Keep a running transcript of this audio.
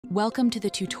Welcome to the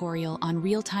tutorial on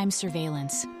real-time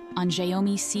surveillance on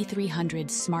Xiaomi C300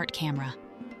 smart camera.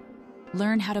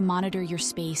 Learn how to monitor your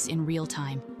space in real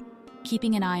time,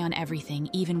 keeping an eye on everything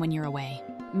even when you're away.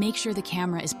 Make sure the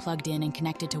camera is plugged in and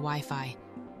connected to Wi-Fi.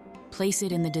 Place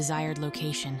it in the desired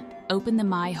location. Open the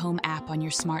My Home app on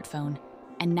your smartphone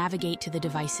and navigate to the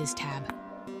Devices tab.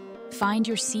 Find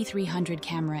your C300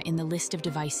 camera in the list of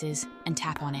devices and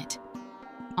tap on it.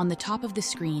 On the top of the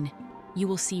screen, you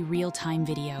will see real-time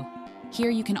video. Here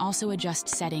you can also adjust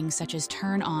settings such as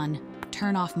turn on,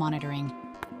 turn off monitoring,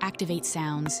 activate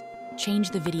sounds, change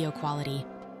the video quality,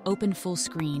 open full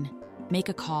screen, make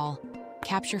a call,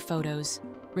 capture photos,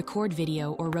 record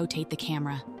video, or rotate the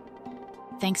camera.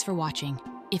 Thanks for watching.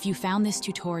 If you found this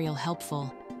tutorial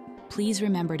helpful, please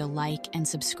remember to like and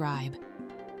subscribe.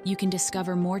 You can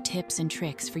discover more tips and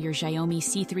tricks for your Xiaomi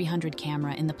C300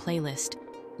 camera in the playlist,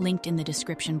 linked in the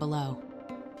description below.